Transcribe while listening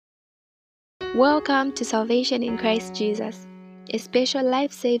Welcome to Salvation in Christ Jesus, a special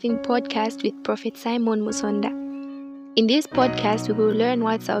life-saving podcast with Prophet Simon Musonda. In this podcast, we will learn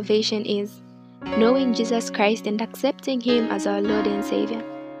what salvation is, knowing Jesus Christ and accepting Him as our Lord and Savior.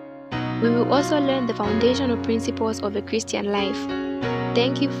 We will also learn the foundational principles of a Christian life.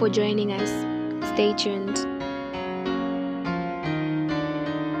 Thank you for joining us. Stay tuned.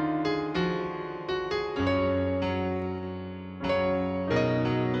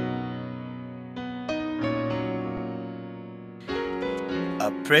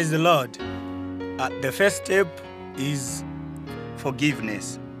 Praise the Lord. The first step is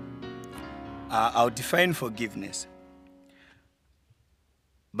forgiveness. I'll define forgiveness.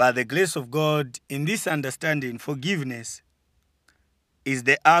 By the grace of God, in this understanding, forgiveness is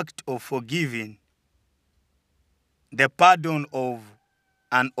the act of forgiving, the pardon of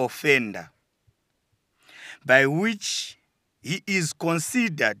an offender, by which he is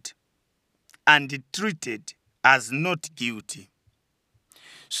considered and treated as not guilty.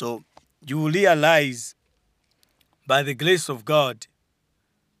 So you realize, by the grace of God,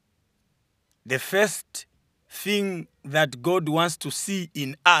 the first thing that God wants to see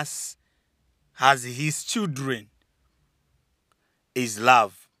in us as His children is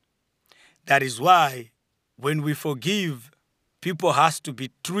love. That is why when we forgive, people has to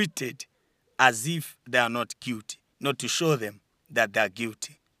be treated as if they are not guilty, not to show them that they are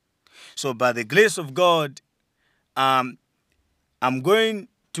guilty. So by the grace of God, I'm going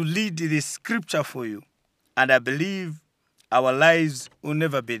to lead this scripture for you, and I believe our lives will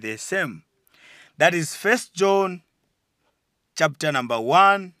never be the same. That is 1 John chapter number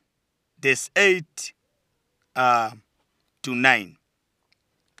 1, verse 8 to 9.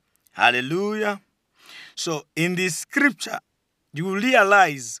 Hallelujah. So in this scripture, you will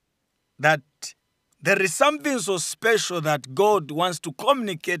realize that there is something so special that God wants to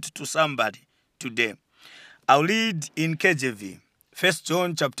communicate to somebody today. I'll read in KJV. 1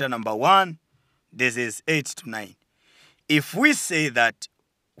 John chapter number 1, verses 8 to 9. If we say that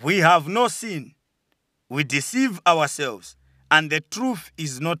we have no sin, we deceive ourselves, and the truth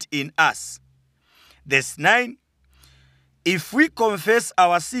is not in us. Verse 9. If we confess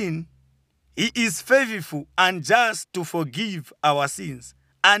our sin, He is faithful and just to forgive our sins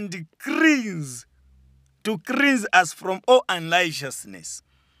and cleanse us from all unrighteousness.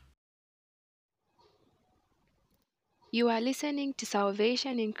 You are listening to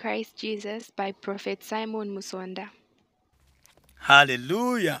Salvation in Christ Jesus by Prophet Simon Musonda.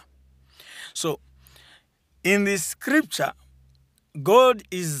 Hallelujah. So, in this scripture, God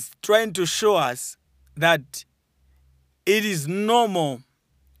is trying to show us that it is normal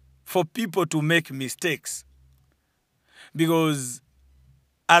for people to make mistakes. Because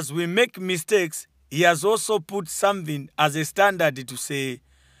as we make mistakes, He has also put something as a standard to say,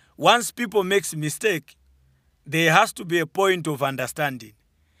 once people make mistake, there has to be a point of understanding.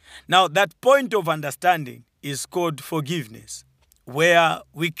 Now, that point of understanding is called forgiveness, where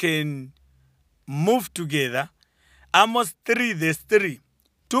we can move together. Amos 3, verse 3.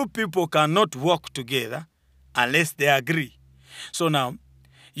 Two people cannot walk together unless they agree. So now,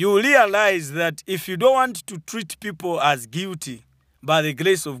 you realize that if you don't want to treat people as guilty by the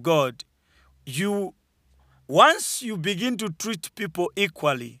grace of God, once you begin to treat people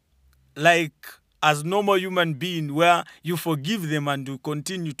equally, like as normal human being, where you forgive them and you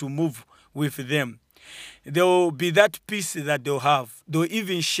continue to move with them, there will be that peace that they'll have. They'll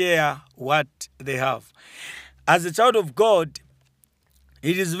even share what they have. As a child of God,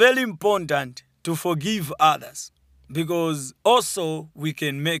 it is very important to forgive others, because also we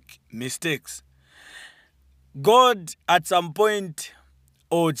can make mistakes. God at some point,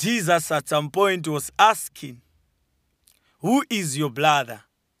 or Jesus at some point, was asking, who is your brother?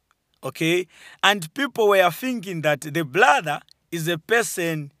 Okay? And people were thinking that the brother is a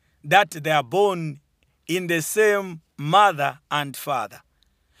person that they are born in the same mother and father.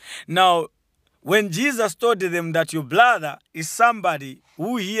 Now, when Jesus told them that your brother is somebody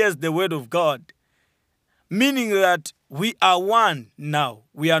who hears the word of God, meaning that we are one now,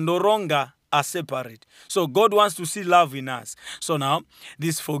 we are no longer separate. So God wants to see love in us. So now,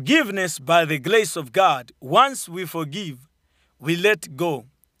 this forgiveness by the grace of God, once we forgive, we let go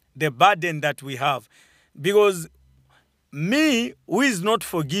the burden that we have. Because me, who is not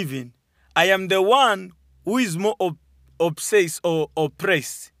forgiving, I am the one who is more obsessed or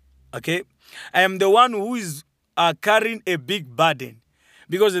oppressed. Okay? I am the one who is carrying a big burden.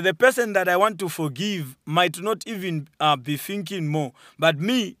 Because the person that I want to forgive might not even be thinking more. But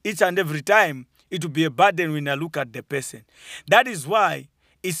me, each and every time, it will be a burden when I look at the person. That is why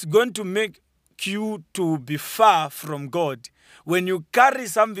it's going to make you to be far from God. when you carry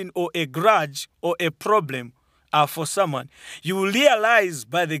something or a grudge or a problem for someone, you will realize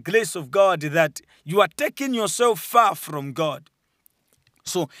by the grace of God that you are taking yourself far from God.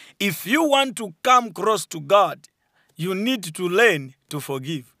 So if you want to come close to God, you need to learn to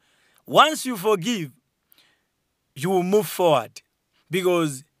forgive. Once you forgive, you will move forward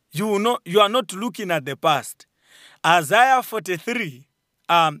because you are not looking at the past. Isaiah 43,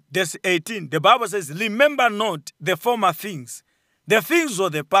 verse 18, the Bible says, remember not the former things. The things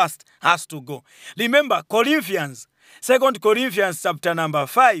of the past has to go. Remember, Corinthians, 2 Corinthians chapter number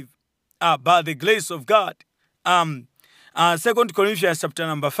 5, by the grace of God, 2 Corinthians chapter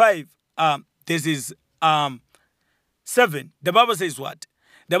number 5, this is 7. The Bible says what?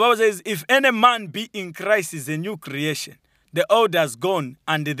 The Bible says, if any man be in Christ is a new creation. The old has gone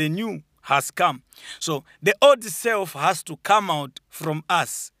and the new has come. So the old self has to come out from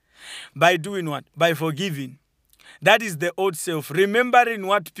us by doing what? By forgiving. That is the old self. Remembering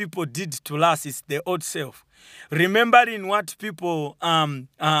what people did to us is the old self. Remembering what people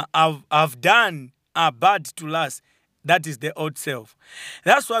have done bad to us, that is the old self.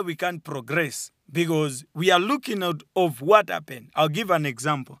 That's why we can't progress, because we are looking out of what happened. I'll give an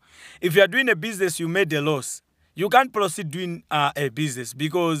example. If you are doing a business, you made a loss. You can't proceed doing a business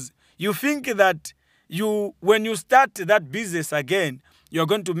because you think that when you start that business again, you're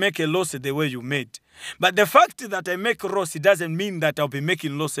going to make a loss the way you made. But the fact that I make loss, it doesn't mean that I'll be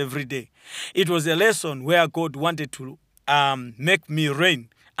making loss every day. It was a lesson where God wanted to make me reign.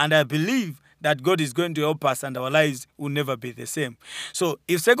 And I believe that God is going to help us and our lives will never be the same. So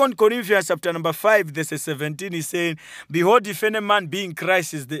if 2 Corinthians chapter number 5, verse 17 is saying, behold, if any man be in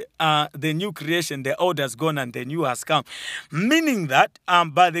Christ is the new creation, the old has gone and the new has come. Meaning that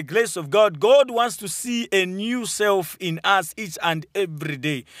by the grace of God, God wants to see a new self in us each and every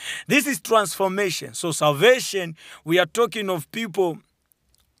day. This is transformation. So salvation, we are talking of people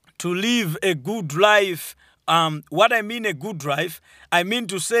to live a good life. What I mean a good life, I mean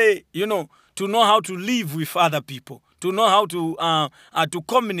to say, to know how to live with other people, to know how to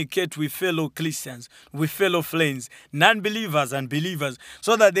communicate with fellow Christians, with fellow friends, non-believers and believers,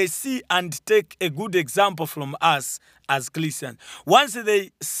 so that they see and take a good example from us as Christians. Once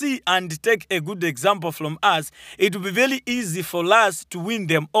they see and take a good example from us, it will be very easy for us to win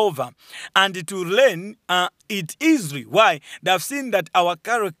them over and to learn it easily. Why? They've seen that our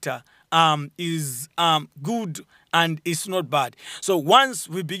character is good and it's not bad. So once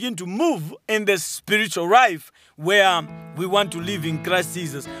we begin to move in the spiritual life where we want to live in Christ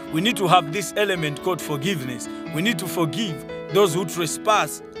Jesus, we need to have this element called forgiveness. We need to forgive those who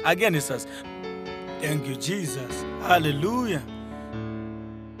trespass against us. Thank you, Jesus. Hallelujah.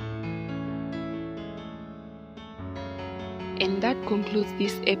 And that concludes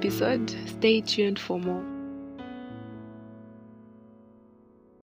this episode. Stay tuned for more.